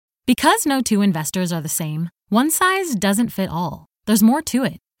Because no two investors are the same, one size doesn't fit all. There's more to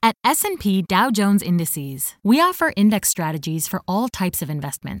it. At S&P Dow Jones Indices, we offer index strategies for all types of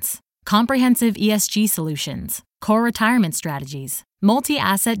investments. Comprehensive ESG solutions, core retirement strategies,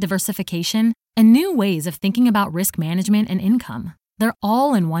 multi-asset diversification, and new ways of thinking about risk management and income. They're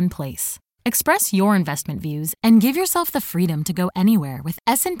all in one place. Express your investment views and give yourself the freedom to go anywhere with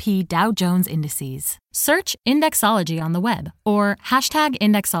S&P Dow Jones Indices. Search Indexology on the web or hashtag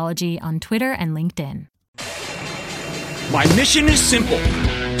Indexology on Twitter and LinkedIn. My mission is simple,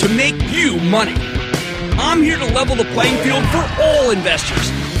 to make you money. I'm here to level the playing field for all investors.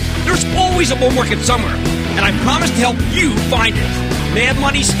 There's always a bull market somewhere, and I promise to help you find it. Mad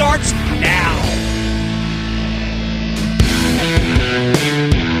Money starts now.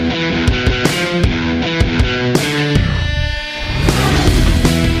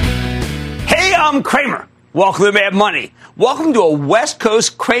 Hey, I'm Cramer. Welcome to Mad Money. Welcome to a West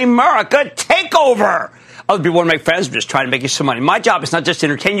Coast Cramerica takeover. Other people want to make friends. I'm just trying to make you some money. My job is not just to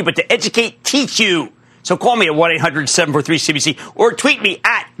entertain you, but to educate, teach you. So call me at 1-800-743-CBC or tweet me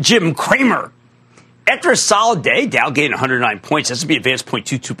at Jim Cramer. After a solid day, Dow gained 109 points. S&P advanced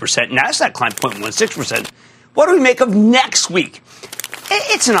 0.22%. NASDAQ climbed 0.16%. What do we make of next week?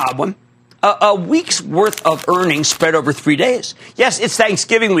 It's an odd one. A week's worth of earnings spread over 3 days. Yes, it's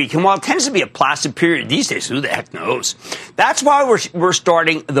Thanksgiving week, and while it tends to be a placid period these days, who the heck knows? That's why we're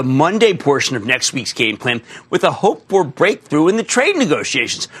starting the Monday portion of next week's game plan with a hope for breakthrough in the trade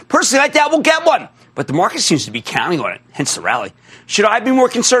negotiations. Personally, I doubt we'll get one, but the market seems to be counting on it, hence the rally. Should I be more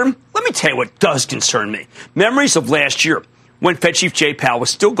concerned? Let me tell you what does concern me. Memories of last year, when Fed Chief Jay Powell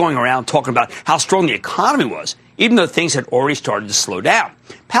was still going around talking about how strong the economy was, even though things had already started to slow down.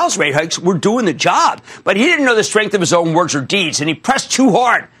 Powell's rate hikes were doing the job, but he didn't know the strength of his own words or deeds, and he pressed too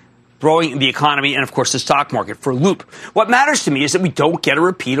hard, throwing the economy and, of course, the stock market for a loop. What matters to me is that we don't get a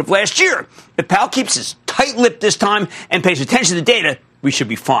repeat of last year. If Powell keeps his tight-lipped this time and pays attention to the data, we should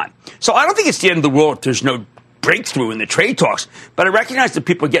be fine. So I don't think it's the end of the world if there's no breakthrough in the trade talks, but I recognize that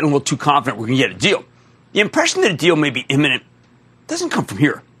people are getting a little too confident we're going to get a deal. The impression that a deal may be imminent doesn't come from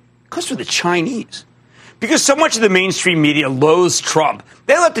here. It comes from the Chinese. Because so much of the mainstream media loathes Trump,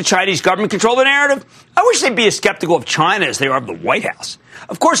 they let the Chinese government control the narrative. I wish they'd be as skeptical of China as they are of the White House.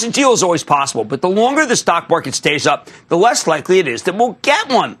 Of course, a deal is always possible, but the longer the stock market stays up, the less likely it is that we'll get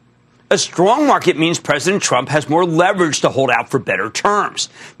one. A strong market means President Trump has more leverage to hold out for better terms.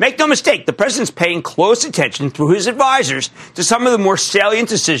 Make no mistake, the president's paying close attention through his advisors to some of the more salient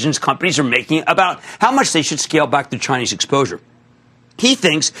decisions companies are making about how much they should scale back their Chinese exposure. He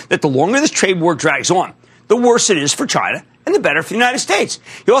thinks that the longer this trade war drags on, the worse it is for China and the better for the United States.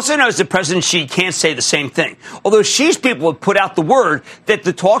 He also knows that President Xi can't say the same thing, although Xi's people have put out the word that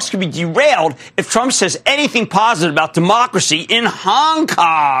the talks could be derailed if Trump says anything positive about democracy in Hong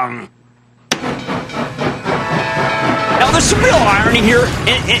Kong. Now, there's some real irony here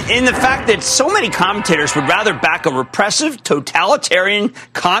in the fact that so many commentators would rather back a repressive, totalitarian,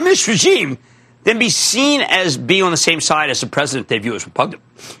 communist regime than be seen as being on the same side as the president they view as repugnant.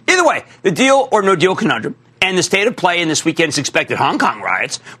 Either way, the deal or no deal conundrum and the state of play in this weekend's expected Hong Kong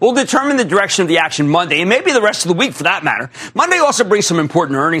riots will determine the direction of the action Monday, and maybe the rest of the week for that matter. Monday also brings some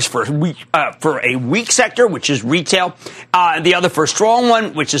important earnings for a weak sector, which is retail, the other for a strong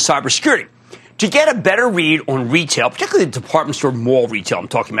one, which is cybersecurity. To get a better read on retail, particularly the department store mall retail I'm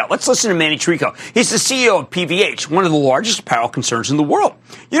talking about, let's listen to Manny Tirico. He's the CEO of PVH, one of the largest apparel concerns in the world.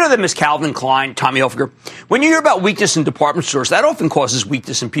 You know them as Calvin Klein, Tommy Hilfiger. When you hear about weakness in department stores, that often causes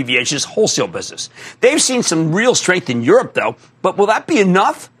weakness in PVH's wholesale business. They've seen some real strength in Europe, though, but will that be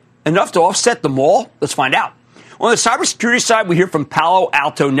enough? Enough to offset them all? Let's find out. On the cybersecurity side, we hear from Palo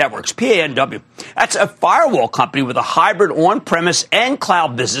Alto Networks, PANW. That's a firewall company with a hybrid on-premise and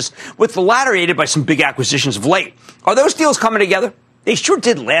cloud business, with the latter aided by some big acquisitions of late. Are those deals coming together? They sure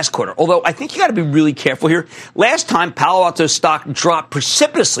did last quarter, although I think you got to be really careful here. Last time, Palo Alto stock dropped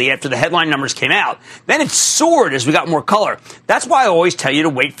precipitously after the headline numbers came out. Then it soared as we got more color. That's why I always tell you to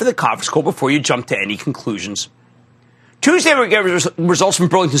wait for the conference call before you jump to any conclusions. Tuesday, we get results from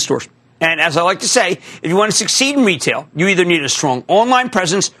Burlington stores. And as I like to say, if you want to succeed in retail, you either need a strong online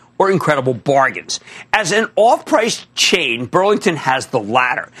presence or incredible bargains. As an off-price chain, Burlington has the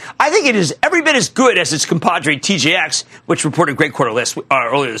latter. I think it is every bit as good as its compadre TJX, which reported a great quarter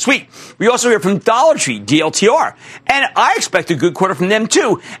earlier this week. We also hear from Dollar Tree, DLTR, and I expect a good quarter from them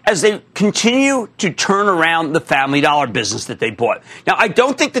too, as they continue to turn around the Family Dollar business that they bought. Now, I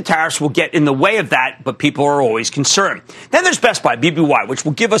don't think the tariffs will get in the way of that, but people are always concerned. Then there's Best Buy, BBY, which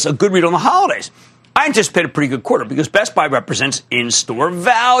will give us a good read on the holidays. I anticipate a pretty good quarter because Best Buy represents in-store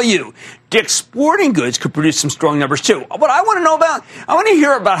value. Dick's Sporting Goods could produce some strong numbers, too. What I want to know about, I want to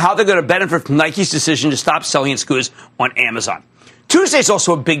hear about how they're going to benefit from Nike's decision to stop selling its goods on Amazon. Tuesday is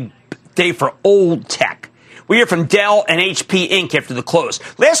also a big day for old tech. We hear from Dell and HP Inc. after the close.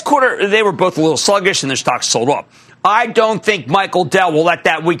 Last quarter, they were both a little sluggish and their stocks sold off. I don't think Michael Dell will let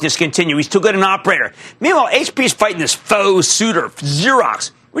that weakness continue. He's too good an operator. Meanwhile, HP is fighting this faux suitor,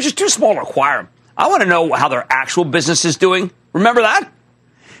 Xerox, which is too small to acquire him. I want to know how their actual business is doing. Remember that?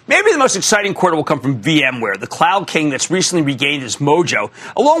 Maybe the most exciting quarter will come from VMware, the cloud king that's recently regained its mojo,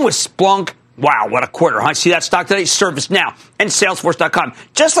 along with Splunk. Wow, what a quarter, huh? See that stock today? ServiceNow and Salesforce.com.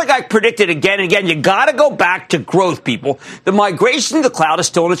 Just like I predicted again and again, you got to go back to growth, people. The migration to the cloud is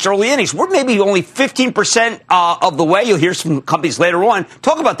still in its early innings. We're maybe only 15% of the way. You'll hear some companies later on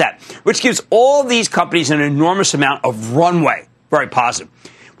talk about that, which gives all these companies an enormous amount of runway. Very positive.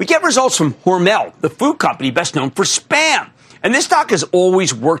 We get results from Hormel, the food company best known for Spam. And this stock has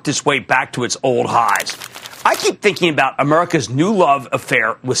always worked its way back to its old highs. I keep thinking about America's new love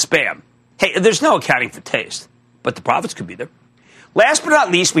affair with Spam. Hey, there's no accounting for taste, but the profits could be there. Last but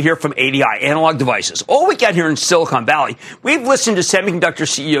not least, we hear from ADI, Analog Devices. All week out here in Silicon Valley, we've listened to semiconductor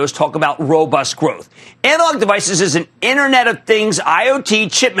CEOs talk about robust growth. Analog Devices is an Internet of Things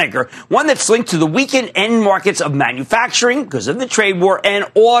IoT chip maker, one that's linked to the weakened end markets of manufacturing because of the trade war and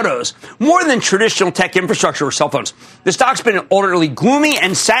autos, more than traditional tech infrastructure or cell phones. The stock's been alternately gloomy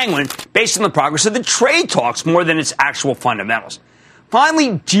and sanguine based on the progress of the trade talks more than its actual fundamentals.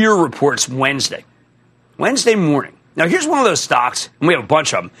 Finally, Deere reports Wednesday morning. Now, here's one of those stocks, and we have a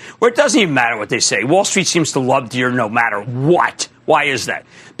bunch of them, where it doesn't even matter what they say. Wall Street seems to love Deere no matter what. Why is that?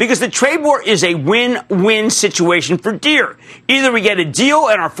 Because the trade war is a win-win situation for Deere. Either we get a deal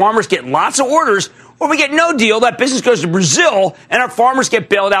and our farmers get lots of orders, or we get no deal, that business goes to Brazil, and our farmers get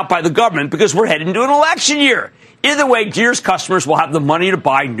bailed out by the government because we're heading into an election year. Either way, Deere's customers will have the money to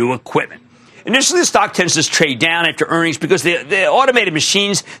buy new equipment. Initially, the stock tends to trade down after earnings because the automated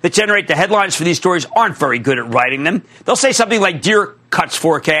machines that generate the headlines for these stories aren't very good at writing them. They'll say something like Deere cuts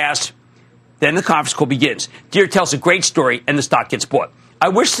forecast. Then the conference call begins. Deere tells a great story, and the stock gets bought. I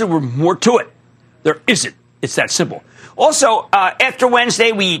wish there were more to it. There isn't. It's that simple. Also, after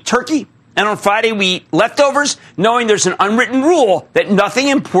Wednesday, we eat turkey, and on Friday, we eat leftovers, knowing there's an unwritten rule that nothing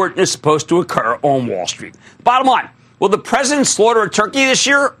important is supposed to occur on Wall Street. Bottom line. Will the president slaughter a turkey this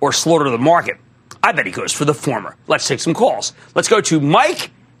year or slaughter the market? I bet he goes for the former. Let's take some calls. Let's go to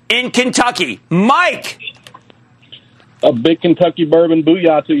Mike in Kentucky. Mike! A big Kentucky bourbon.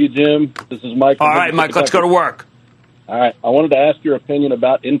 Booyah to you, Jim. This is Mike. All right, Mike, let's go to work. All right. I wanted to ask your opinion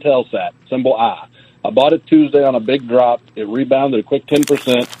about Intelsat, symbol I. I bought it Tuesday on a big drop. It rebounded a quick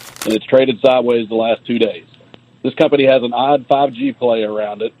 10%, and it's traded sideways the last 2 days. This company has an odd 5G play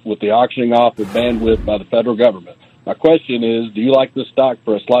around it with the auctioning off of bandwidth by the federal government. My question is, do you like this stock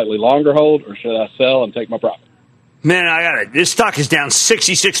for a slightly longer hold, or should I sell and take my profit? Man, I got it. This stock is down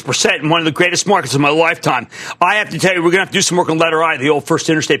 66% in one of the greatest markets of my lifetime. I have to tell you, we're going to have to do some work on Letter I, the old First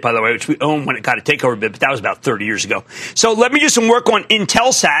Interstate, by the way, which we owned when it got a takeover bid, but that was about 30 years ago. So let me do some work on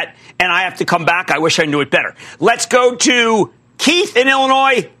Intelsat, and I have to come back. I wish I knew it better. Let's go to Keith in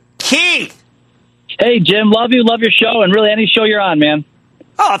Illinois. Keith! Hey, Jim, love you, love your show, and really any show you're on, man.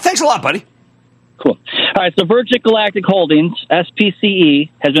 Oh, thanks a lot, buddy. Cool. All right, so Virgin Galactic Holdings, SPCE,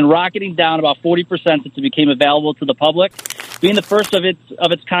 has been rocketing down about 40% since it became available to the public. Being the first of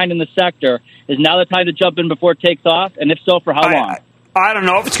its kind in the sector, is now the time to jump in before it takes off? And if so, for how long? I don't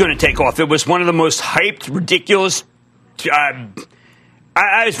know if it's going to take off. It was one of the most hyped, ridiculous...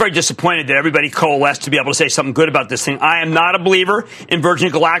 I was very disappointed that everybody coalesced to be able to say something good about this thing. I am not a believer in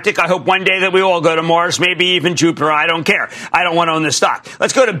Virgin Galactic. I hope one day that we all go to Mars, maybe even Jupiter. I don't care. I don't want to own this stock.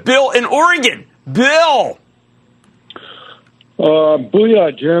 Let's go to Bill in Oregon. Bill!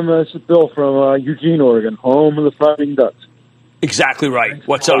 Booyah, Jim. This is Bill from Eugene, Oregon, home of the Fighting Ducks. Exactly right.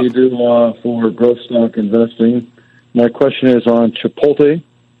 What's up? What do you do for growth stock investing? My question is on Chipotle.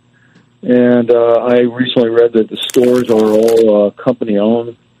 And I recently read that the stores are all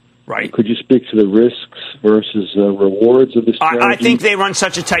company-owned. Right. Could you speak to the risks versus rewards of this strategy? I think they run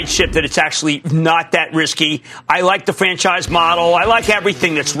such a tight ship that it's actually not that risky. I like the franchise model. I like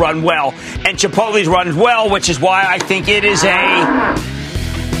everything that's run well. And Chipotle's run well, which is why I think it is a...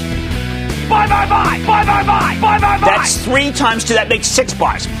 Buy. That's 3 times 2. That makes 6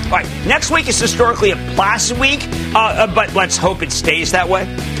 buys. All right. Next week is historically a placid week, but let's hope it stays that way.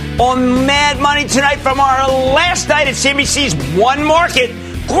 On Mad Money tonight from our last night at CNBC's One Market,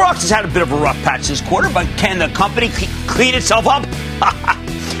 Clorox has had a bit of a rough patch this quarter, but can the company clean itself up?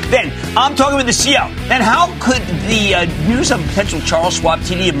 Then I'm talking with the CEO. And how could the news of potential Charles Schwab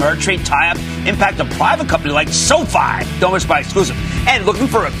TD Ameritrade tie-up impact a private company like SoFi? Don't miss my exclusive. And looking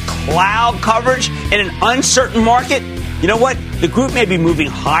for a cloud coverage in an uncertain market? You know what? The group may be moving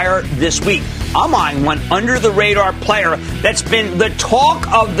higher this week. I'm eyeing one under-the-radar player that's been the talk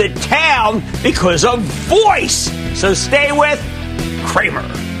of the town because of voice. So stay with Cramer.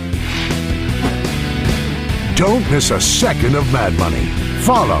 Don't miss a second of Mad Money.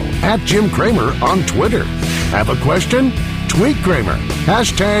 Follow @Jim Cramer on Twitter. Have a question? Tweet Cramer.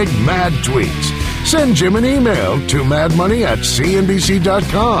 #MadTweets. Send Jim an email to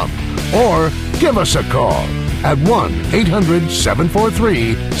madmoney@cnbc.com or give us a call at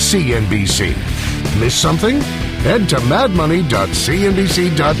 1-800-743-CNBC. Miss something? Head to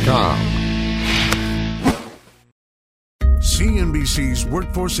madmoney.cnbc.com. CNBC's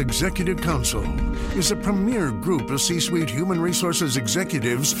Workforce Executive Council is a premier group of C-suite human resources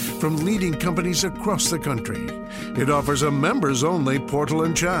executives from leading companies across the country. It offers a members-only portal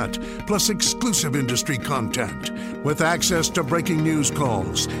and chat, plus exclusive industry content, with access to breaking news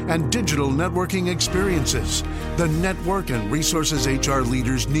calls and digital networking experiences. The network and resources HR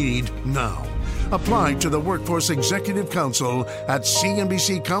leaders need now. Apply to the Workforce Executive Council at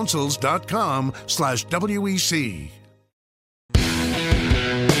cnbccouncils.com/WEC.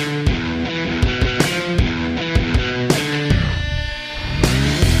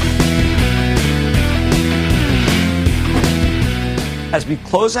 As we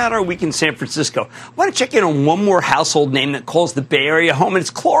close out our week in San Francisco, I want to check in on one more household name that calls the Bay Area home, and it's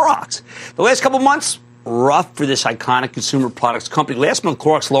Clorox. The last couple months, rough for this iconic consumer products company. Last month,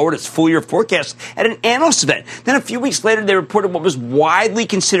 Clorox lowered its full-year forecast at an analyst event. Then a few weeks later, they reported what was widely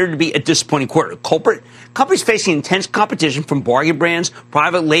considered to be a disappointing quarter. The culprit? Companies facing intense competition from bargain brands,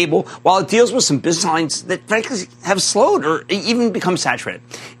 private label, while it deals with some business lines that frankly have slowed or even become saturated.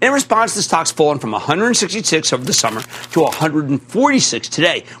 In response, the stock's fallen from 166 over the summer to 146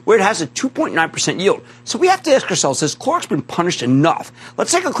 today, where it has a 2.9% yield. So we have to ask ourselves, has Clorox been punished enough?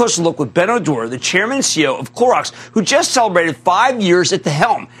 Let's take a closer look with Benno Dorer, the chairman and CEO of Clorox, who just celebrated 5 years at the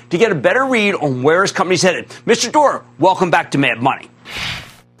helm, to get a better read on where his company's headed. Mr. Dorer, welcome back to Mad Money.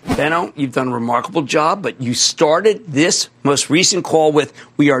 Benno, you've done a remarkable job, but you started this most recent call with,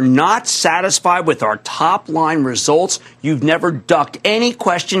 we are not satisfied with our top-line results. You've never ducked any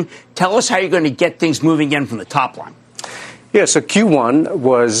question. Tell us how you're going to get things moving again from the top line. Yeah, so Q1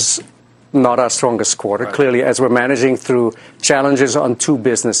 was not our strongest quarter, right, clearly, as we're managing through challenges on two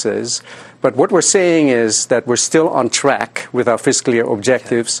businesses. But what we're saying is that we're still on track with our fiscal year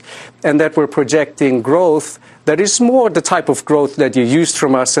objectives, and that we're projecting growth that is more the type of growth that you used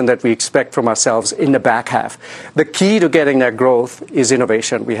from us and that we expect from ourselves in the back half. The key to getting that growth is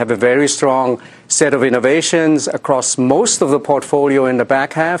innovation. We have a very strong set of innovations across most of the portfolio in the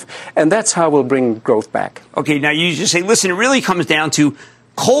back half, and that's how we'll bring growth back. Okay, now you just say, listen, it really comes down to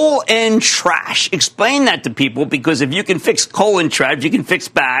coal and trash. Explain that to people, because if you can fix coal and trash, you can fix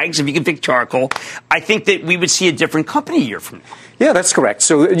bags, if you can fix charcoal, I think that we would see a different company a year from now. Yeah, that's correct.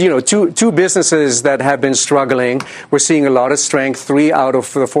 So, two businesses that have been struggling. We're seeing a lot of strength. 3 out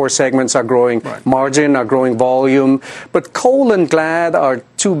of the 4 segments are growing margin, are growing volume. But Cole and Glad are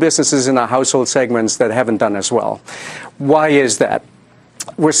 2 businesses in our household segments that haven't done as well. Why is that?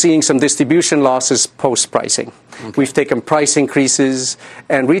 We're seeing some distribution losses post-pricing. Okay. We've taken price increases,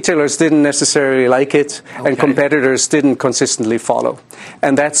 and retailers didn't necessarily like it, and competitors didn't consistently follow.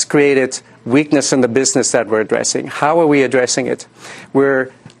 And that's created weakness in the business that we're addressing. How are we addressing it?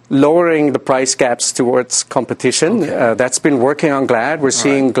 We're lowering the price gaps towards competition. That's been working on Glad. We're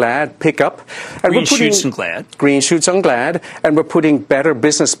seeing Glad pick up. And green shoots on Glad. Green shoots on Glad. And we're putting better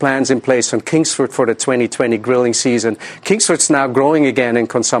business plans in place on Kingsford for the 2020 grilling season. Kingsford's now growing again in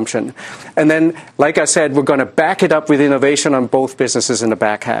consumption. And then, like I said, we're going to back it up with innovation on both businesses in the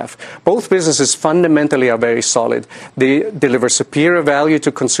back half. Both businesses fundamentally are very solid. They deliver superior value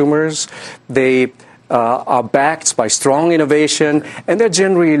to consumers. They are backed by strong innovation, and they're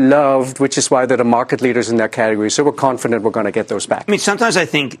generally loved, which is why they're the market leaders in their category. So we're confident we're going to get those back. I mean, sometimes I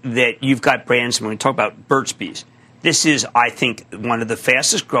think that you've got brands, when we talk about Burt's Bees, this is, I think, one of the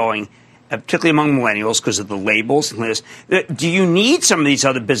fastest growing, particularly among millennials, because of the labels. Do you need some of these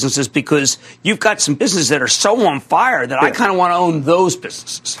other businesses? Because you've got some businesses that are so on fire that I kind of want to own those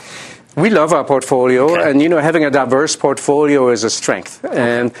businesses. We love our portfolio, and having a diverse portfolio is a strength.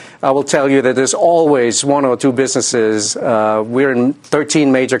 And I will tell you that there's always one or two businesses. We're in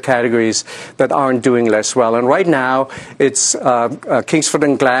 13 major categories that aren't doing less well. And right now, it's Kingsford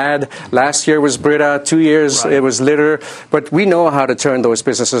and Glad. Last year was Brita. 2 years it was Litter. But we know how to turn those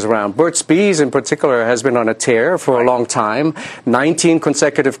businesses around. Burt's Bees, in particular, has been on a tear for a long time. 19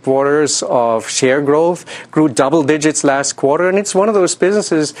 consecutive quarters of share growth. Grew double digits last quarter. And it's one of those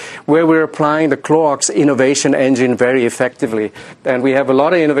businesses where we're applying the Clorox innovation engine very effectively. And we have a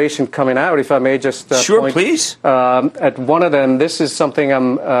lot of innovation coming out, if I may just point please. At one of them. This is something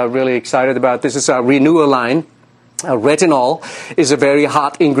I'm really excited about. This is our Renewal line. Retinol is a very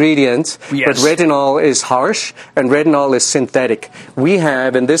hot ingredient, but retinol is harsh and retinol is synthetic. We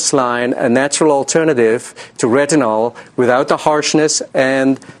have in this line a natural alternative to retinol without the harshness,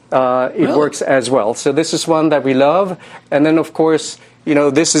 and it works as well. So this is one that we love. And then, of course,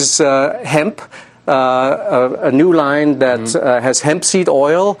 this is hemp. A new line that has hemp seed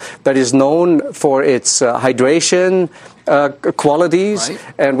oil that is known for its hydration qualities.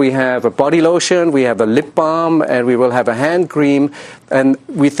 And we have a body lotion, we have a lip balm, and we will have a hand cream. And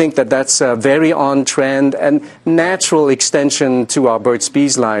we think that that's very on trend and natural extension to our Burt's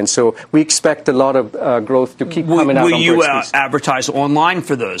Bees line. So we expect a lot of growth to keep coming out on Burt's Bees. Will you advertise online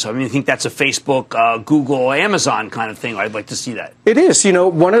for those? I mean, I think that's a Facebook, Google, Amazon kind of thing. I'd like to see that. It is.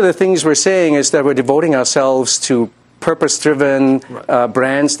 One of the things we're saying is that we're devoting ourselves to purpose-driven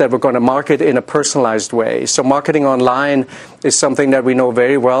brands that we're going to market in a personalized way. So marketing online is something that we know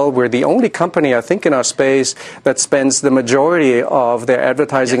very well. We're the only company, I think, in our space that spends the majority of their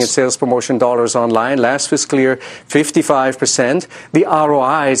advertising and sales promotion dollars online. Last fiscal year, 55%. The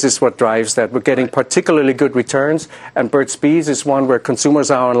ROIs is what drives that. We're getting particularly good returns, and Burt's Bees is one where consumers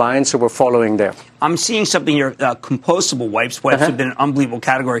are online, so we're following there. I'm seeing something here, compostable wipes. Wipes have been an unbelievable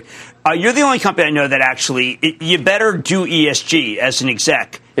category. You're the only company I know that actually, you better do ESG as an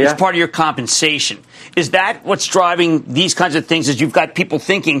exec. It's part of your compensation. Is that what's driving these kinds of things? Is you've got people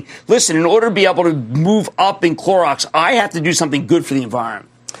thinking, listen, in order to be able to move up in Clorox, I have to do something good for the environment.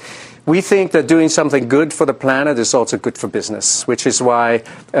 We think that doing something good for the planet is also good for business, which is why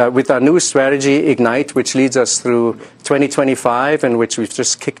with our new strategy, Ignite, which leads us through 2025 and which we've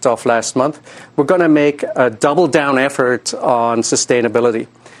just kicked off last month, we're going to make a double-down effort on sustainability.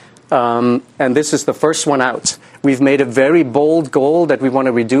 And this is the first one out. We've made a very bold goal that we want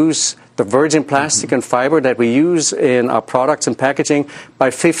to reduce the virgin plastic and fiber that we use in our products and packaging by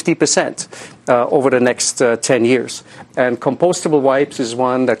 50% over the next 10 years. And compostable wipes is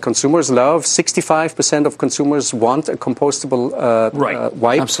one that consumers love. 65% of consumers want a compostable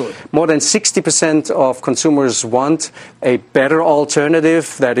wipe. Absolutely. More than 60% of consumers want a better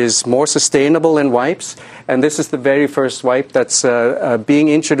alternative that is more sustainable in wipes. And this is the very first wipe that's being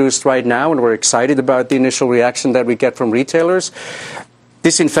introduced right now, and we're excited about the initial reaction that we get from retailers.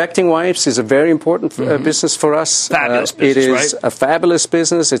 Disinfecting wipes is a very important business for us. Fabulous business, it is a fabulous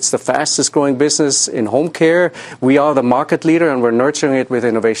business. It's the fastest growing business in home care. We are the market leader, and we're nurturing it with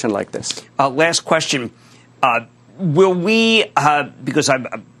innovation like this. Last question. Will we, because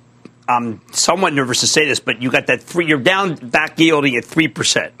I'm somewhat nervous to say this, but you got that you're down back yielding at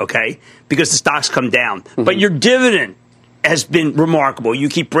 3%, okay, because the stocks come down. But your dividend has been remarkable. You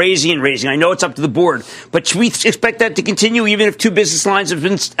keep raising and raising. I know it's up to the board, but should we expect that to continue even if two business lines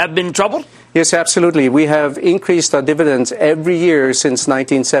have been troubled? Yes, absolutely. We have increased our dividends every year since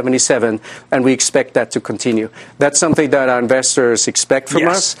 1977, and we expect that to continue. That's something that our investors expect from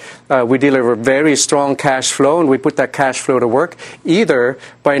us. We deliver very strong cash flow, and we put that cash flow to work either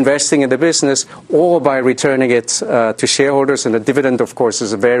by investing in the business or by returning it to shareholders. And the dividend, of course,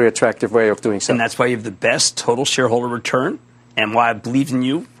 is a very attractive way of doing so. And that's why you have the best total shareholder return, and why I believe in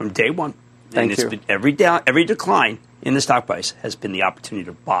you from day one. Thank you. Been every decline in the stock price has been the opportunity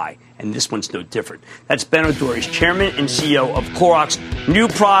to buy, and this one's no different. That's Benno Dorer, Chairman and CEO of Clorox. New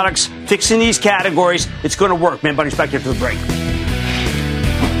products, fixing these categories. It's going to work. Man, Bunny's back here for the break.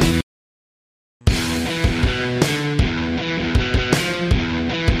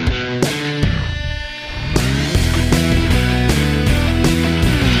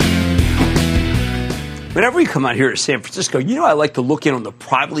 Whenever we come out here to San Francisco, I like to look in on the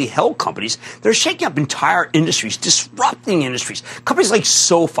privately held companies that are shaking up entire industries, disrupting industries. Companies like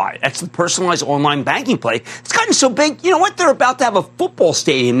SoFi, that's the personalized online banking play. It's gotten so big, you know what? They're about to have a football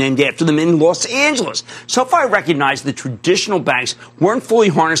stadium named after them in Los Angeles. SoFi recognized that traditional banks weren't fully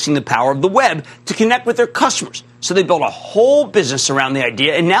harnessing the power of the web to connect with their customers. So they built a whole business around the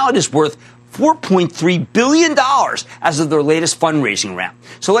idea, and now it is worth $4.3 billion as of their latest fundraising round.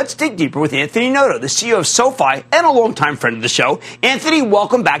 So let's dig deeper with Anthony Noto, the CEO of SoFi and a longtime friend of the show. Anthony,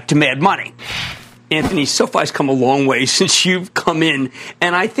 welcome back to Mad Money. Anthony, SoFi's come a long way since you've come in,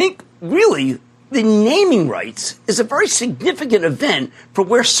 and I think really the naming rights is a very significant event for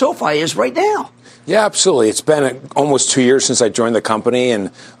where SoFi is right now. Yeah, absolutely. It's been almost 2 years since I joined the company,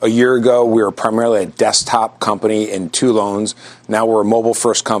 and a year ago we were primarily a desktop company in 2 loans. Now we're a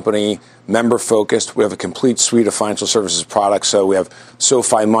mobile-first company, member-focused. We have a complete suite of financial services products. So we have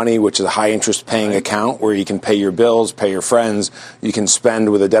SoFi Money, which is a high-interest paying account where you can pay your bills, pay your friends. You can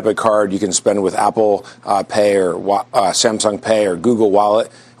spend with a debit card. You can spend with Apple Pay or Samsung Pay or Google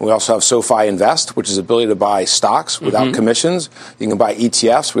Wallet. We also have SoFi Invest, which is the ability to buy stocks without commissions. You can buy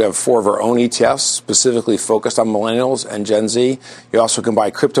ETFs. We have 4 of our own ETFs specifically focused on millennials and Gen Z. You also can buy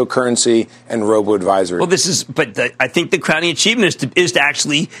cryptocurrency and robo-advisory. Well, I think the crowning achievement is to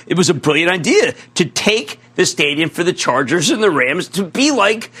actually, it was a brilliant idea to take the stadium for the Chargers and the Rams to be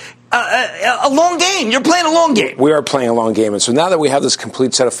like a long game. You're playing a long game. We are playing a long game. And so now that we have this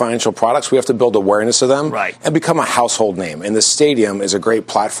complete set of financial products, we have to build awareness of them and become a household name. And the stadium is a great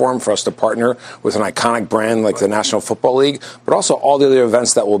platform for us to partner with an iconic brand like the National Football League, but also all the other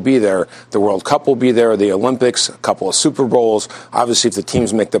events that will be there. The World Cup will be there, the Olympics, a couple of Super Bowls. Obviously, if the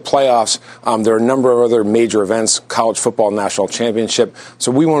teams make the playoffs, there are a number of other major events, college football national championship.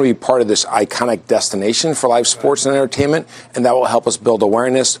 So we want to be part of this iconic destination for live sports and entertainment, and that will help us build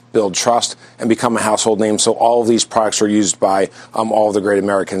awareness, build trust, and become a household name. So all of these products are used by all of the great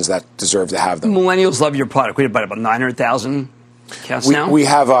Americans that deserve to have them. Millennials love your product. We have about 900,000 accounts now? We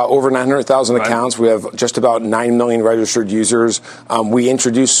have over 900,000 accounts. We have just about 9 million registered users. We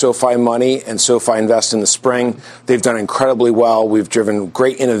introduced SoFi Money and SoFi Invest in the spring. They've done incredibly well. We've driven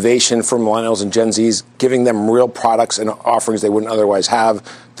great innovation for millennials and Gen Zs, giving them real products and offerings they wouldn't otherwise have.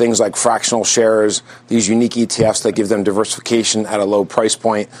 Things like fractional shares, these unique ETFs that give them diversification at a low price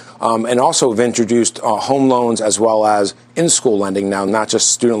point. And also we've introduced home loans as well as in-school lending now, not just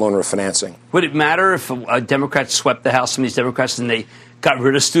student loan refinancing. Would it matter if Democrats swept the House, some of these Democrats, and they got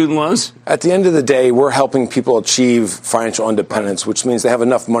rid of student loans? At the end of the day, we're helping people achieve financial independence, which means they have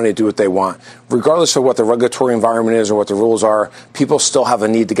enough money to do what they want. Regardless of what the regulatory environment is or what the rules are, people still have a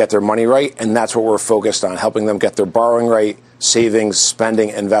need to get their money right, and that's what we're focused on, helping them get their borrowing right, savings, spending,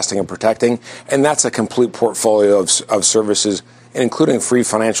 investing, and protecting. And that's a complete portfolio of services, including free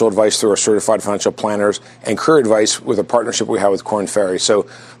financial advice through our certified financial planners and career advice with a partnership we have with Korn Ferry. So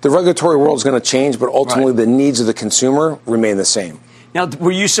the regulatory world is going to change, but ultimately the needs of the consumer remain the same. Now,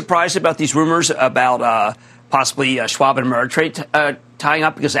 were you surprised about these rumors about possibly Schwab and Ameritrade tying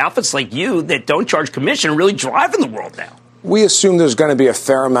up? Because outfits like you that don't charge commission are really driving the world now. We assume there's going to be a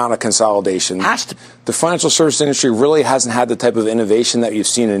fair amount of consolidation. Has to. The financial service industry really hasn't had the type of innovation that you've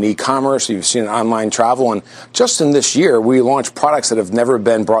seen in e-commerce, you've seen in online travel. And just in this year, we launched products that have never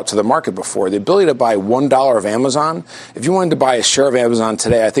been brought to the market before. The ability to buy $1 of Amazon. If you wanted to buy a share of Amazon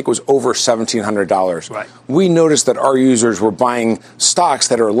today, I think it was over $1,700. Right. We noticed that our users were buying stocks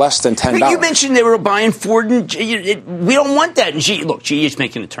that are less than $10. But you mentioned they were buying Ford and GE. We don't want that. And GE, look, GE is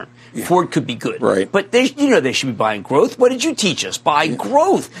making a turn. Yeah. Ford could be good. Right. But they should be buying growth. What did you teach us? Buy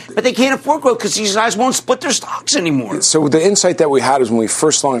growth. But they can't afford growth because these guys won't split their stocks anymore. So the insight that we had is when we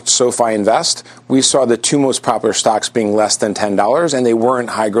first launched SoFi Invest, we saw the 2 most popular stocks being less than $10, and they weren't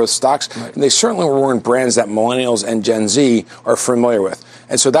high growth stocks. Right. And they certainly weren't brands that millennials and Gen Z are familiar with.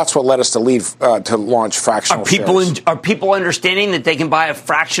 And so that's what led us to launch fractional shares. Are people understanding that they can buy a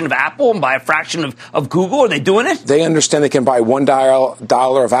fraction of Apple and buy a fraction of Google? Are they doing it? They understand they can buy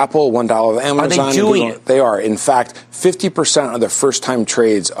 $1 of Apple, $1 of Amazon. Are they doing it? They are. In fact, 50% of the first-time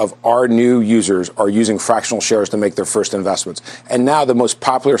trades of our new users are using fractional shares to make their first investments. And now the most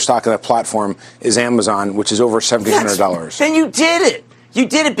popular stock on the platform is Amazon, which is over $1,700. Then you did it. You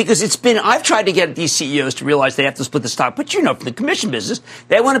did it because I've tried to get these CEOs to realize they have to split the stock. But from the commission business,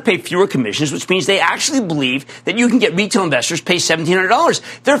 they want to pay fewer commissions, which means they actually believe that you can get retail investors pay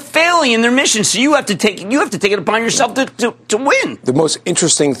 $1,700. They're failing in their mission, so you have to take it upon yourself to win. The most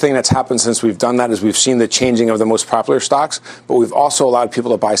interesting thing that's happened since we've done that is we've seen the changing of the most popular stocks, but we've also allowed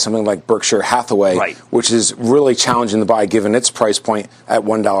people to buy something like Berkshire Hathaway, which is really challenging to buy given its price point at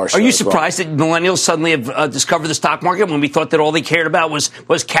 $1. Are you surprised that millennials suddenly have discovered the stock market when we thought that all they cared about was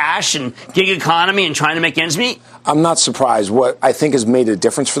cash and gig economy and trying to make ends meet? I'm not surprised. What I think has made a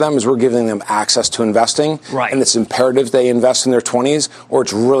difference for them is we're giving them access to investing. Right. And it's imperative they invest in their 20s or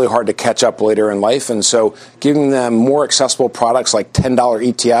it's really hard to catch up later in life. And so giving them more accessible products like $10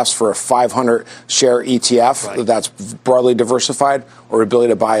 ETFs for a 500 share ETF that's broadly diversified, or ability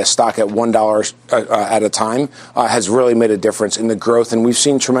to buy a stock at $1 at a time has really made a difference in the growth. And we've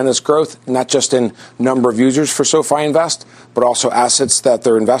seen tremendous growth, not just in number of users for SoFi Invest, but also assets that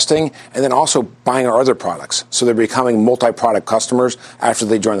they're investing, and then also buying our other products. So they're becoming multi-product customers after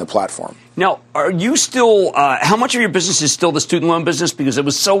they join the platform. Now, are you still, how much of your business is still the student loan business? Because it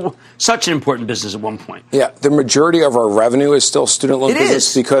was such an important business at one point. Yeah, the majority of our revenue is still student loan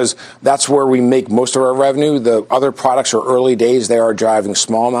business because that's where we make most of our revenue. The other products are early days. They are driving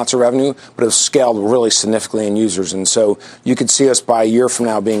small amounts of revenue, but have scaled really significantly in users. And so you could see us by a year from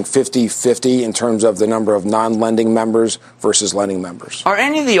now being 50-50 in terms of the number of non-lending members versus lending members. Are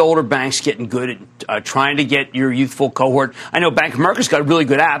any of the older banks getting good at trying to get your youthful cohort? I know Bank of America's got a really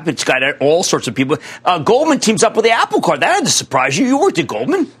good app. It's got all sorts of people. Goldman teams up with the Apple Card. That had to surprise you. You worked at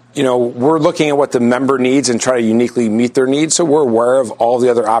Goldman. You know, we're looking at what the member needs and try to uniquely meet their needs. So we're aware of all the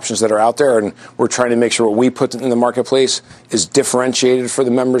other options that are out there, and we're trying to make sure what we put in the marketplace is differentiated for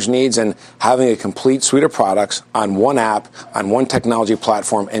the members' needs, and having a complete suite of products on one app, on one technology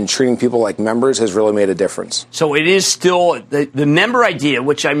platform, and treating people like members has really made a difference. So it is still the member idea,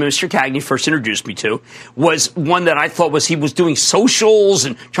 which Mr. Cagney first introduced me to, was one that I thought he was doing socials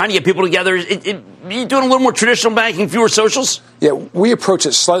and trying to get people together. You doing a little more traditional banking, fewer socials? Yeah, we approach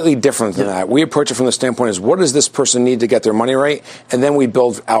it slightly different than that. We approach it from the standpoint is what does this person need to get their money right? And then we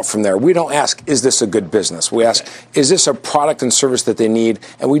build out from there. We don't ask, is this a good business? We ask, is this a product and service that they need?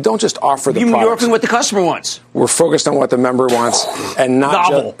 And we don't just offer the product. You're working what the customer wants. We're focused on what the member wants and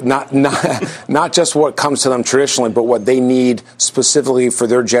not just what comes to them traditionally, but what they need specifically for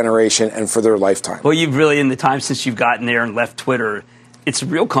their generation and for their lifetime. Well, you've really, in the time since you've gotten there and left Twitter, it's a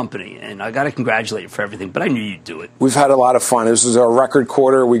real company, and I got to congratulate you for everything, but I knew you'd do it. We've had a lot of fun. This was our record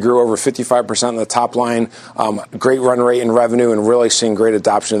quarter. We grew over 55% on the top line, great run rate in revenue, and really seeing great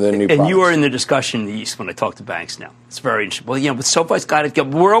adoption of the new products. And you are in the discussion in the East when I talk to banks now. It's very interesting. Well, but SoFi's got it.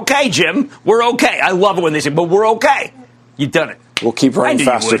 We're okay, Jim. We're okay. I love it when they say, but we're okay. You've done it. We'll keep running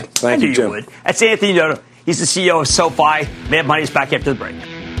faster. Thank you, Jim. That's Anthony Noto. He's the CEO of SoFi. Mad Money is back after the break.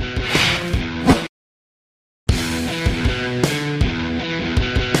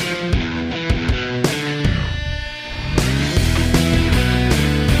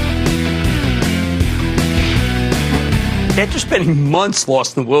 After spending months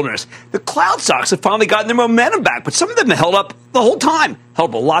lost in the wilderness, the cloud stocks have finally gotten their momentum back, but some of them have held up the whole time,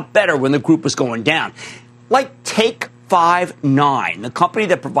 held up a lot better when the group was going down. Like take Five9, the company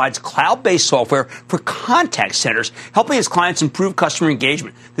that provides cloud-based software for contact centers, helping its clients improve customer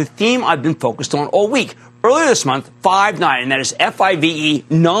engagement, the theme I've been focused on all week. Earlier this month, Five9, and that is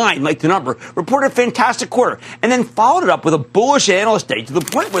Five9, like the number, reported a fantastic quarter, and then followed it up with a bullish analyst day to the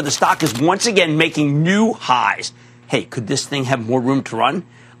point where the stock is once again making new highs. Hey, could this thing have more room to run?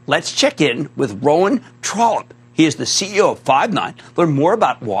 Let's check in with Rowan Trollope. He is the CEO of Five9. Learn more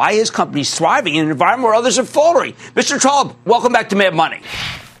about why his company is thriving in an environment where others are faltering. Mr. Trollope, welcome back to Mad Money.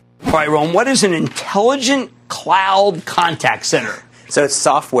 All right, Rowan, what is an intelligent cloud contact center? So it's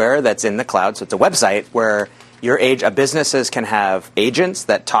software that's in the cloud. So it's a website where businesses can have agents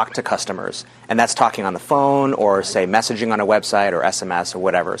that talk to customers, and that's talking on the phone or, say, messaging on a website or SMS or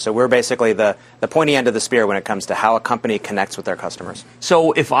whatever. So we're basically the pointy end of the spear when it comes to how a company connects with their customers.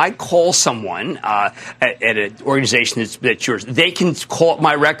 So if I call someone at an organization that's yours, they can call up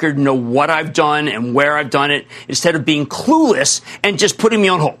my record, know what I've done and where I've done it, instead of being clueless and just putting me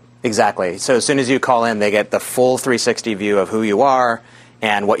on hold. Exactly. So as soon as you call in, they get the full 360 view of who you are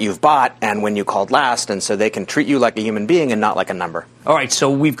and what you've bought and when you called last, and so they can treat you like a human being and not like a number. All right,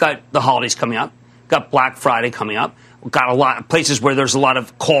 so we've got the holidays coming up, got Black Friday coming up, we've got a lot of places where there's a lot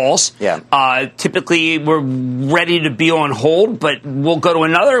of calls. Yeah. Typically, we're ready to be on hold, but we'll go to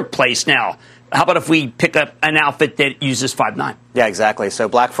another place now. How about if we pick up an outfit that uses Five9? Yeah, exactly. So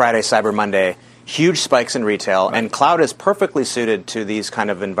Black Friday, Cyber Monday, huge spikes in retail, and cloud is perfectly suited to these kind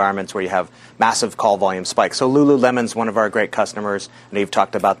of environments where you have massive call volume spikes. So Lululemon's one of our great customers, and you've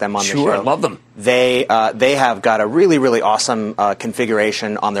talked about them on the show. Sure, I love them. They have got a really, really awesome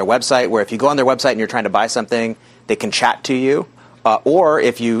configuration on their website where if you go on their website and you're trying to buy something, they can chat to you. Or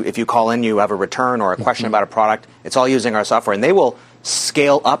if you call in, you have a return or a question about a product, it's all using our software, and they will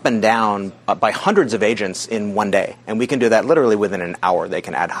scale up and down by hundreds of agents in one day. And we can do that literally within an hour. They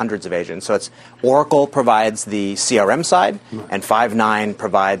can add hundreds of agents. So it's Oracle provides the CRM side, and Five9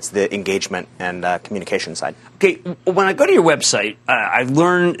 provides the engagement and communication side. Okay, when I go to your website, I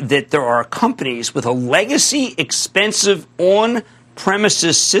learned that there are companies with a legacy, expensive,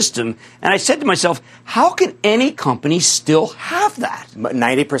 on-premises system. And I said to myself, how can any company still have that?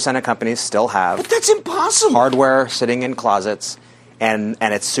 90% of companies still have. But that's impossible. Hardware sitting in closets. And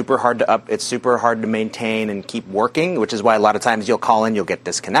it's super hard to maintain and keep working, which is why a lot of times you'll call in, you'll get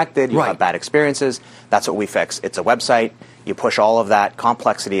disconnected, you'll have bad experiences. That's what we fix. It's a website. You push all of that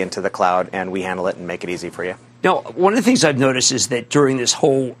complexity into the cloud, and we handle it and make it easy for you. Now, one of the things I've noticed is that during this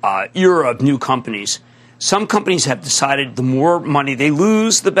whole era of new companies, some companies have decided the more money they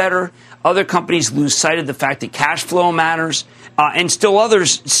lose, the better. Other companies lose sight of the fact that cash flow matters. And still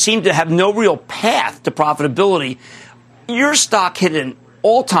others seem to have no real path to profitability. Your stock hit an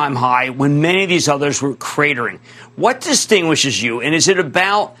all-time high when many of these others were cratering. What distinguishes you, and is it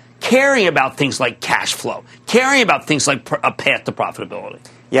about caring about things like cash flow, caring about things like a path to profitability?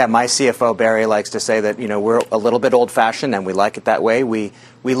 Yeah, my CFO, Barry, likes to say that, we're a little bit old-fashioned, and we like it that way. We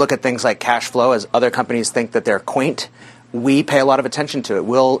look at things like cash flow as other companies think that they're quaint. We pay a lot of attention to it.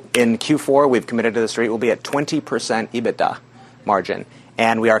 In Q4, we've committed to the street, we'll be at 20% EBITDA margin,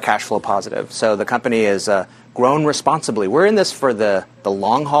 and we are cash flow positive. So the company is grown responsibly. We're in this for the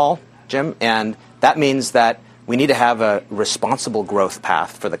long haul, Jim, and that means that we need to have a responsible growth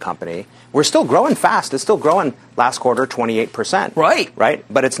path for the company. We're still growing fast. It's still growing last quarter 28%. Right?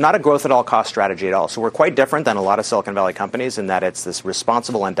 But it's not a growth at all cost strategy at all. So we're quite different than a lot of Silicon Valley companies in that it's this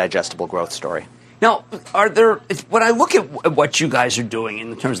responsible and digestible growth story. Now, when I look at what you guys are doing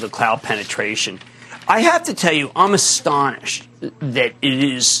in terms of the cloud penetration, I have to tell you, I'm astonished that it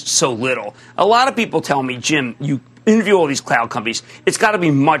is so little. A lot of people tell me, Jim, you interview all these cloud companies, it's got to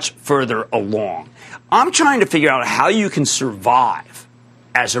be much further along. I'm trying to figure out how you can survive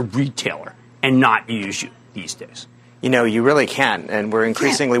as a retailer and not use you these days. You really can, and we're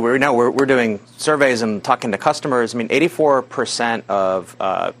increasingly we're doing surveys and talking to customers. I mean, 84%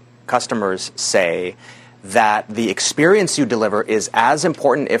 of customers say that the experience you deliver is as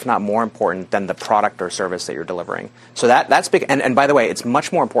important, if not more important, than the product or service that you're delivering. So that's big. And by the way, it's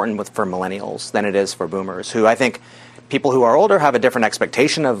much more important for millennials than it is for boomers, who I think people who are older have a different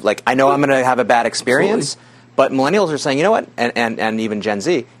expectation of, like, I know I'm going to have a bad experience. Absolutely. But millennials are saying, you know what, and even Gen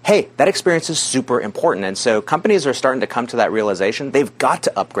Z, hey, that experience is super important. And so companies are starting to come to that realization. They've got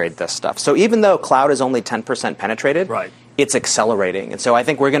to upgrade this stuff. So even though cloud is only 10% penetrated, it's accelerating. And so I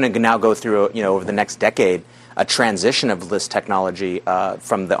think we're going to now go through, over the next decade, a transition of this technology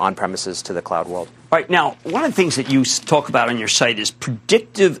from the on-premises to the cloud world. All right. Now, one of the things that you talk about on your site is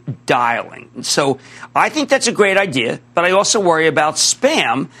predictive dialing. So I think that's a great idea, but I also worry about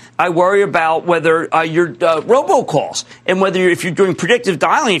spam. I worry about whether your robocalls and whether if you're doing predictive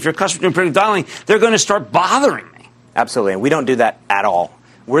dialing, if your customer's doing predictive dialing, they're going to start bothering me. Absolutely. And we don't do that at all.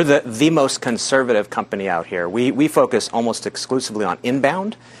 We're the most conservative company out here. We focus almost exclusively on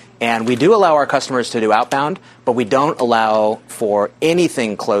inbound. And we do allow our customers to do outbound, but we don't allow for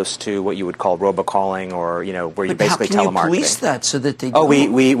anything close to what you would call robocalling or, where you basically telemarketing. How can you police that so that they don't? Oh,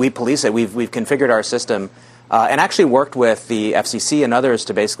 we police it. We've configured our system and actually worked with the FCC and others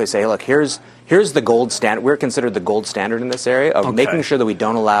to basically say, look, here's the gold standard. We're considered the gold standard in this area of making sure that we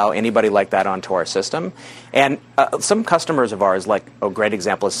don't allow anybody like that onto our system. And some customers of ours, like a great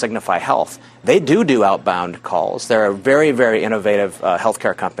example is Signify Health, they do outbound calls. They're a very, very innovative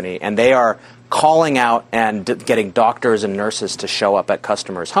healthcare company, and they are calling out and getting doctors and nurses to show up at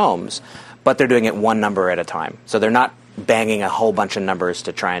customers' homes, but they're doing it one number at a time. So they're not banging a whole bunch of numbers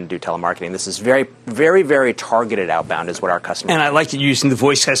to try and do telemarketing. This is very, very, very targeted outbound is what our customers. And I like that you're using the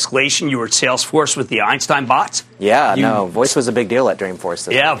voice escalation. You were at Salesforce with the Einstein bots. Yeah, voice was a big deal at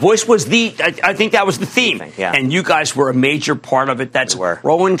Dreamforce. Voice was I think that was the theme. And you guys were a major part of it. That's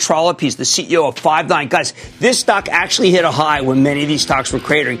Rowan Trollope. He's the CEO of Five9. Guys, this stock actually hit a high when many of these stocks were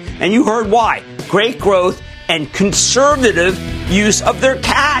cratering. And you heard why. Great growth and conservative use of their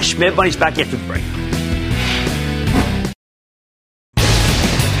cash. Mad Money's back after the break.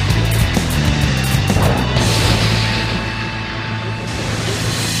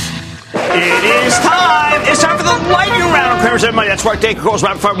 It is time. It's time for the lightning round of Cramer's Mad Money. That's right. Take calls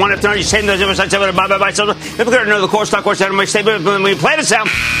rapid fire 1 after 9. You say those numbers. I say bye. So if we're going to know the core stock, course, my statement when we play this out.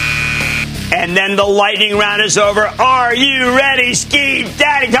 And then the lightning round is over. Are you ready, Ski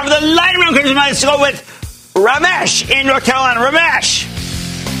Daddy? Time for the lightning round. Cramer's Mad Money. Let's go with Ramesh in North Carolina. Ramesh.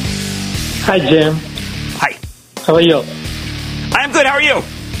 Hi, Jim. Hi. How are you? I'm good. How are you?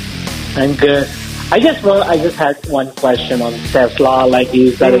 I'm good. I just had one question on Tesla. Like,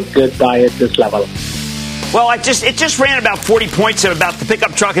 is that a good buy at this level? Well, it just ran about 40 points about the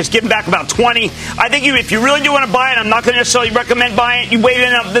pickup truck. It's given back about 20. I think if you really do want to buy it, I'm not going to necessarily recommend buying it. You wait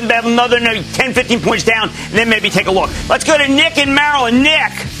another 10, 15 points down, and then maybe take a look. Let's go to Nick in Maryland.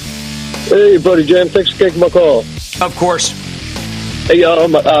 Nick. Hey, buddy, Jim. Thanks for taking my call. Of course. Hey,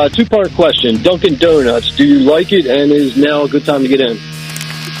 two-part question. Dunkin' Donuts, do you like it, and is now a good time to get in?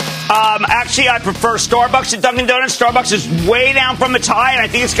 Actually, I prefer Starbucks to Dunkin' Donuts. Starbucks is way down from its high, and I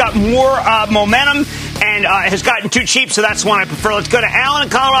think it's got more momentum and has gotten too cheap, so that's one I prefer. Let's go to Alan in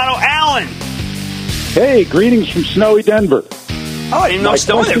Colorado. Alan. Hey, greetings from snowy Denver. Oh, I didn't know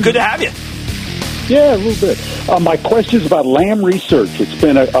snowy there. Good to have you. Yeah, a little bit. My question is about Lamb Research. It's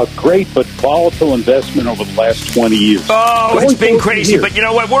been a great but volatile investment over the last 20 years. Oh, it's been crazy. But you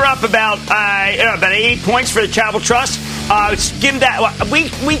know what? We're up about 8 points for the Travel Trust. Give that.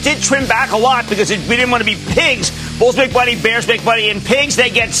 We did trim back a lot because we didn't want to be pigs. Bulls make money, bears make money, and pigs, they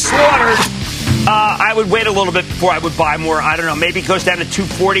get slaughtered. I would wait a little bit before I would buy more. I don't know. Maybe it goes down to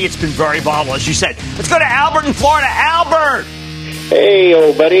 240. It's been very volatile, as you said. Let's go to Albert in Florida. Albert! Hey,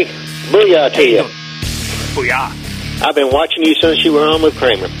 old buddy. Booyah to you. Booyah. I've been watching you since you were on with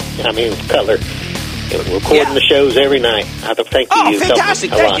Cramer. I mean, Cutler. Recording the shows every night. I thank you. Oh,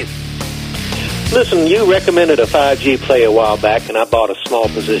 fantastic. Thank you. Listen, you recommended a 5G play a while back, and I bought a small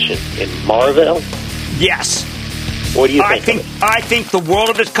position in Marvell. Yes. What do you think? I think the world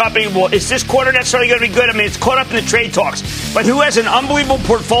of this company is this quarter necessarily going to be good? I mean, it's caught up in the trade talks. But who has an unbelievable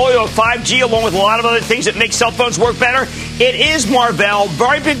portfolio of 5G along with a lot of other things that make cell phones work better? It is Marvell.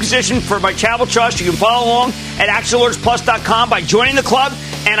 Very big position for my Travel Trust. You can follow along at ActionAlertsPlus.com by joining the club.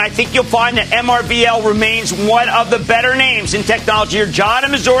 And I think you'll find that MRVL remains one of the better names in technology. Here, John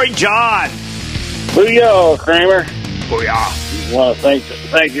in Missouri. John. Booyah, Cramer. Booyah. I want to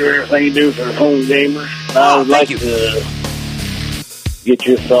thank you for everything you do for the home gamers. I would like to get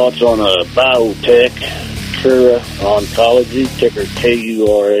your thoughts on biotech, Cura Oncology, ticker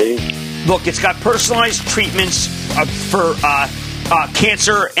KURA. Look, it's got personalized treatments for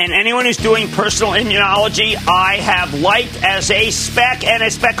cancer, and anyone who's doing personal immunology, I have liked as a spec and a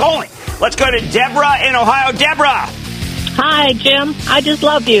spec only. Let's go to Deborah in Ohio. Deborah. Hi, Jim. I just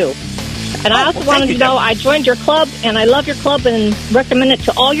love you. And I also wanted to know, I joined your club, and I love your club and recommend it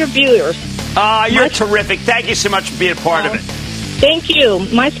to all your viewers. You're terrific. Thank you so much for being a part of it. Thank you.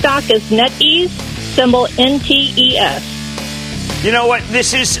 My stock is NetEase, symbol NTES. You know what?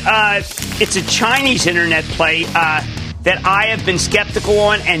 This is, it's a Chinese internet play that I have been skeptical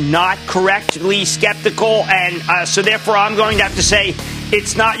on and not correctly skeptical. And so therefore, I'm going to have to say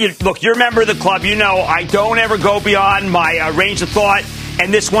it's not. Look, you're a member of the club. You know I don't ever go beyond my range of thought.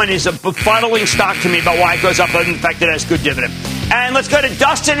 And this one is a befuddling stock to me about why it goes up and the fact that it has good dividend. And let's go to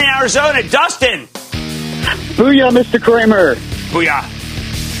Dustin in Arizona. Dustin. Booyah, Mr. Cramer. Booyah.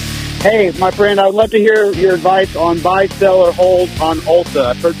 Hey, my friend, I would love to hear your advice on buy, sell, or hold on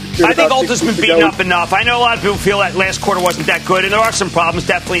Ulta. I think Ulta's been beaten up enough. I know a lot of people feel that last quarter wasn't that good, and there are some problems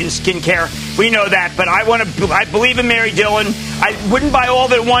definitely in skincare. We know that, but I believe in Mary Dillon. I wouldn't buy all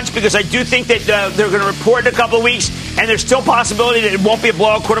of it at once because I do think that they're going to report in a couple of weeks, and there's still possibility that it won't be a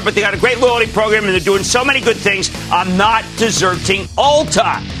blowout quarter, but they got a great loyalty program, and they're doing so many good things. I'm not deserting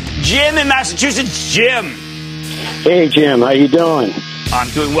Ulta. Jim in Massachusetts. Jim. Hey, Jim. How you doing? I'm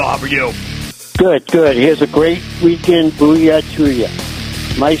doing well. How are you? Good, good. Here's a great weekend. Booyah to you.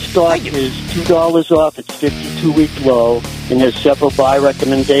 My stock is $2 off its 52-week low, and there's several buy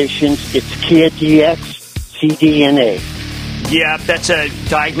recommendations. It's CareDx, cDNA. Yeah, that's a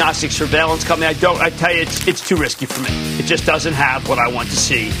diagnostic surveillance company. I tell you, it's too risky for me. It just doesn't have what I want to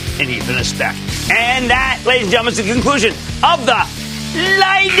see in even a spec. And that, ladies and gentlemen, is the conclusion of the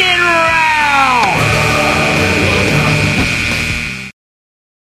Lightning Round.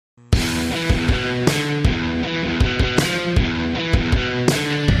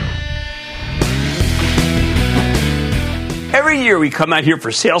 Every year we come out here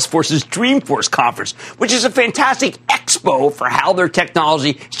for Salesforce's Dreamforce conference, which is a fantastic expo for how their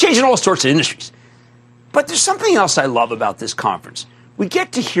technology is changing all sorts of industries. But there's something else I love about this conference. We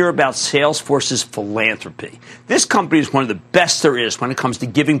get to hear about Salesforce's Philanthropy. This company is one of the best there is when it comes to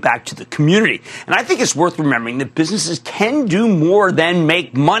giving back to the community. And I think it's worth remembering that businesses can do more than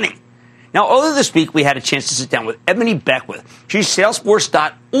make money. Now, earlier this week, we had a chance to sit down with Ebony Beckwith. She's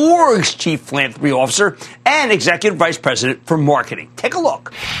Salesforce.org's Chief Philanthropy Officer and Executive Vice President for Marketing. Take a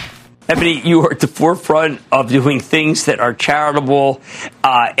look. Ebony, you are at the forefront of doing things that are charitable,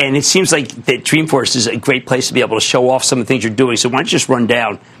 and it seems like that Dreamforce is a great place to be able to show off some of the things you're doing. So why don't you just run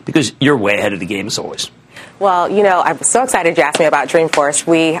down, because you're way ahead of the game as always. Well, you know, I'm so excited you asked me about Dreamforce.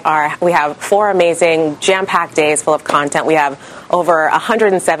 We have 4 amazing, jam-packed days full of content. We have over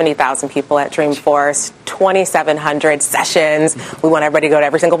 170,000 people at Dreamforce, 2,700 sessions. We want everybody to go to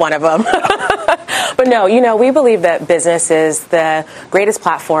every single one of them. But no, we believe that business is the greatest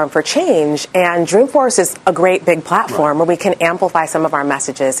platform for change, and Dreamforce is a great big platform where we can amplify some of our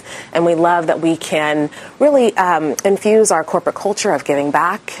messages, and we love that we can really infuse our corporate culture of giving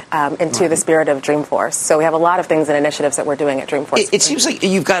back into the spirit of Dreamforce. So we have a lot of things and initiatives that we're doing at Dreamforce. It seems like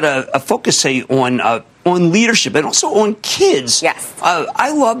you've got a focus, say, on leadership and also on kids. Yes.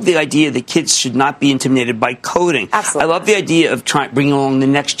 I love the idea that kids should not be intimidated by coding. Absolutely. I love the idea of bringing along the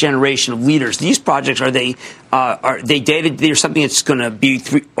next generation of leaders. These projects, are they dated? There's something that's going to be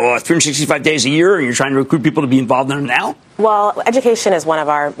 365 days a year, and you're trying to recruit people to be involved in them now? Well, education is one of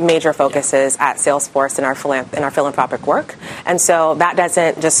our major focuses at Salesforce in our philanthropic work. And so that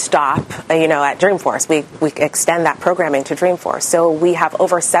doesn't just stop, at Dreamforce. We extend that programming to Dreamforce. So we have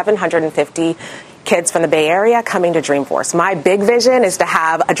over 750 kids from the Bay Area coming to Dreamforce. My big vision is to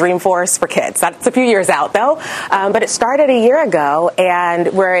have a Dreamforce for kids. That's a few years out, though. But it started a year ago,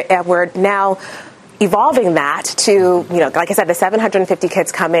 and we're now evolving that to, like I said, the 750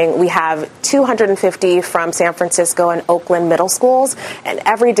 kids coming. We have 250 from San Francisco and Oakland middle schools, and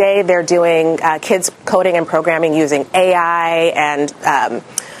every day they're doing kids coding and programming using AI and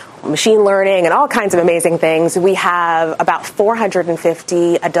machine learning and all kinds of amazing things. We have about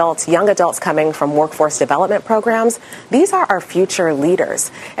 450 young adults coming from workforce development programs. These are our future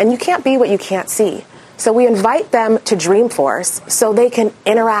leaders, and you can't be what you can't see. So we invite them to Dreamforce so they can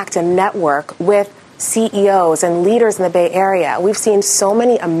interact and network with CEOs and leaders in the Bay Area. We've seen so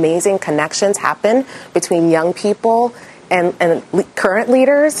many amazing connections happen between young people and current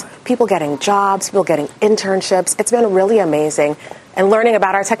leaders, people getting jobs, people getting internships. It's been really amazing, and learning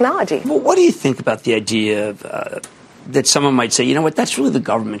about our technology. Well, what do you think about the idea of that someone might say, that's really the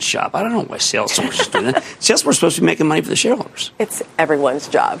government's job? I don't know why Salesforce is doing that. Salesforce is supposed to be making money for the shareholders. It's everyone's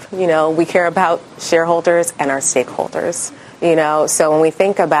job. We care about shareholders and our stakeholders. So when we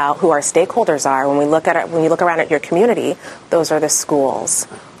think about who our stakeholders are, when you look around at your community, those are the schools,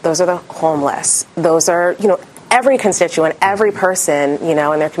 those are the homeless, those are, every constituent, every person, in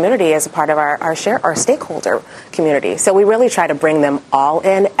their community is a part of our stakeholder community. So we really try to bring them all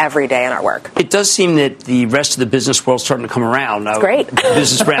in every day in our work. It does seem that the rest of the business world's starting to come around. It's great.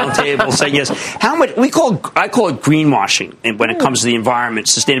 Business Roundtable saying yes. How much I call it greenwashing when it comes to the environment,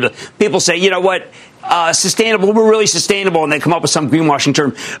 sustainability. People say, sustainable, we're really sustainable, and they come up with some greenwashing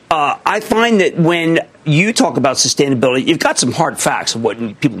term. I find that when you talk about sustainability, you've got some hard facts of what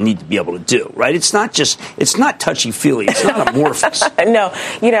people need to be able to do, right? It's not touchy-feely. It's not amorphous. No,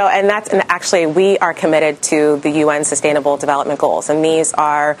 and actually we are committed to the UN Sustainable Development Goals, and these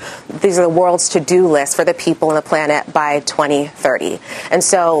are the world's to-do list for the people on the planet by 2030. And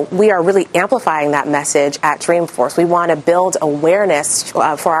so we are really amplifying that message at Dreamforce. We want to build awareness for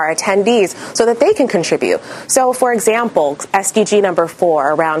our attendees so that they can contribute. So, for example, SDG number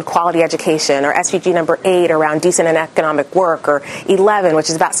 4 around quality education, or SDG number 8 around decent and economic work, or 11, which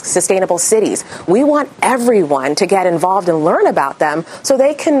is about sustainable cities. We want everyone to get involved and learn about them so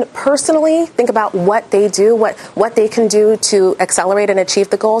they can personally think about what they do, what they can do to accelerate and achieve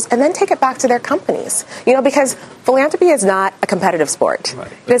the goals, and then take it back to their companies. Because philanthropy is not a competitive sport.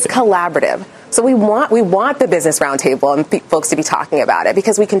 Right. It's collaborative. So we want the Business Roundtable and folks to be talking about it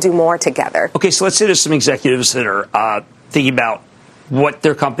because we can do more together. Okay, so let's say there's some executives that are thinking about what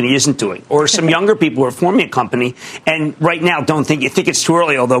their company isn't doing, or some younger people who are forming a company and right now think it's too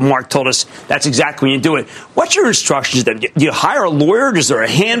early, although Mark told us that's exactly when you do it. What's your instructions to them? Do you hire a lawyer? Is there a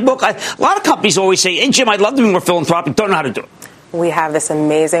handbook? A lot of companies always say, hey, Jim, I'd love to be more philanthropic, don't know how to do it. We have this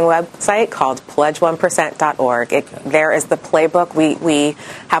amazing website called pledge1%.org. There is the playbook. We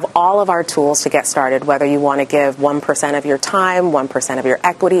have all of our tools to get started, whether you want to give 1% of your time, 1% of your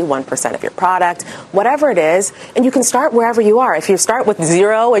equity, 1% of your product, whatever it is. And you can start wherever you are. If you start with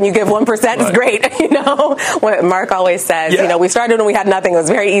 0 and you give 1%, it's great. What Mark always says, we started when we had nothing. It was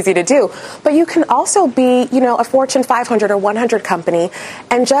very easy to do. But you can also be, a Fortune 500 or 100 company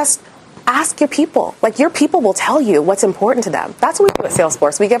and just ask your people. Your people will tell you what's important to them. That's what we do at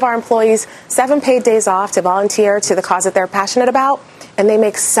Salesforce. We give our employees 7 paid days off to volunteer to the cause that they're passionate about, and they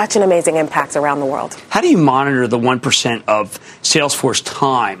make such an amazing impact around the world. How do you monitor the 1% of Salesforce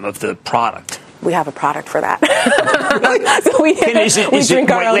time of the product? We have a product for that. Really? So we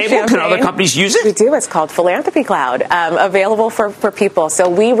drink our own champagne. Can other companies use it? We do. It's called Philanthropy Cloud, available for people. So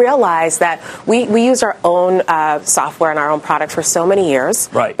we realized that we use our own software and our own product for so many years.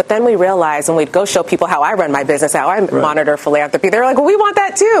 Right. But then we realized, and we'd go show people how I run my business, how I monitor philanthropy. They're like, well, we want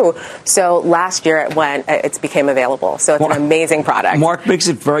that too. So last year it became available. So it's an amazing product. Mark makes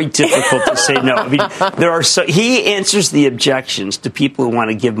it very difficult to say no. I mean, he answers the objections to people who want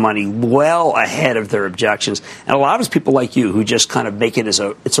to give money well ahead ahead of their objections. And a lot of people like you who just kind of make it it's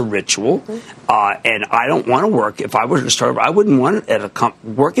a ritual. And I don't want to work. If I were to start, I wouldn't want to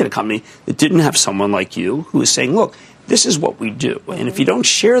work at a company that didn't have someone like you who is saying, look, this is what we do. And if you don't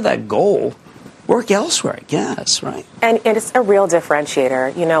share that goal, work elsewhere, I guess, right? And it's a real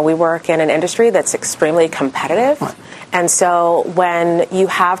differentiator. You know, we work in an industry that's extremely competitive. Right. And so when you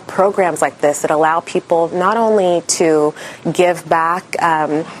have programs like this that allow people not only to give back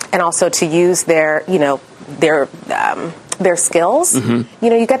and also to use their skills, you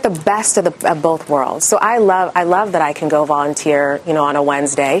know, you get the best of both worlds. So I love that I can go volunteer, you know, on a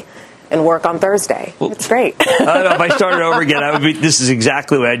Wednesday and work on Thursday. Well, it's great. I don't know, if I started over again, this is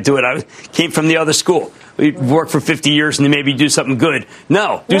exactly the way I'd do it. I came from the other school. We worked for 50 years and then maybe do something good.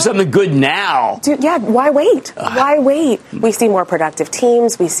 No, do something good now. Why wait? Why wait? We see more productive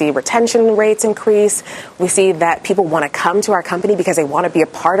teams. We see retention rates increase. We see that people want to come to our company because they want to be a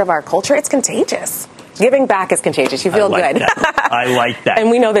part of our culture. It's contagious. Giving back is contagious. You feel good. I like that. And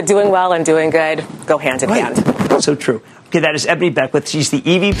we know that doing well and doing good go hand in hand. So true. Okay, that is Ebony Beckwith. She's the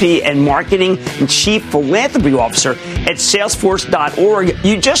EVP and Marketing and Chief Philanthropy Officer at Salesforce.org.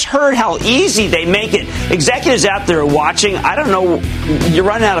 You just heard how easy they make it. Executives out there watching, I don't know, you're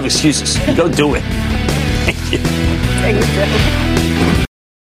running out of excuses. Go do it. Thank you. Thank you, Jim.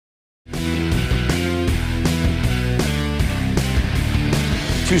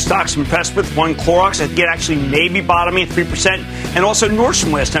 Two stocks I'm impressed with. One, Clorox, I think it actually maybe bottoming at 3%. And also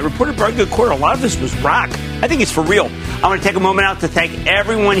Nordstrom last night reported a very good quarter. A lot of this was rock. I think it's for real. I'm going to take a moment out to thank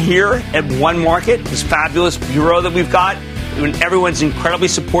everyone here at One Market, this fabulous bureau that we've got. Everyone's incredibly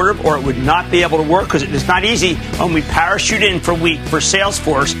supportive, or it would not be able to work because it's not easy when we parachute in for a week for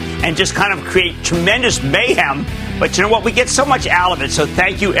Salesforce and just kind of create tremendous mayhem. But you know what? We get so much out of it. So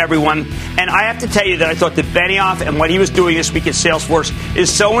thank you, everyone. And I have to tell you that I thought that Benioff and what he was doing this week at Salesforce is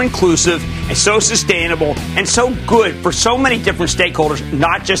so inclusive and so sustainable and so good for so many different stakeholders,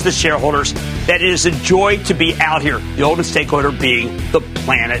 not just the shareholders, that it is a joy to be out here. The ultimate stakeholder being the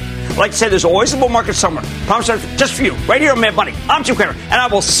planet. Like I said, there's always a bull market somewhere. Promise just for you, right here on Mad Money. I'm Jim Cramer, and I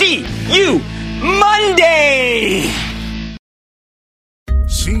will see you Monday.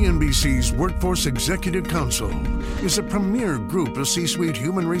 CNBC's Workforce Executive Council is a premier group of C-suite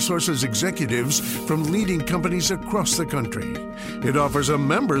human resources executives from leading companies across the country. It offers a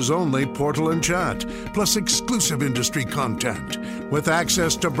members-only portal and chat, plus exclusive industry content, with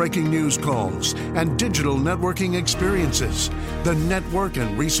access to breaking news calls and digital networking experiences. The network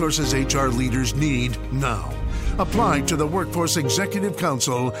and resources HR leaders need now. Apply to the Workforce Executive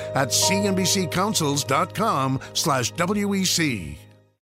Council at cnbccouncils.com/WEC.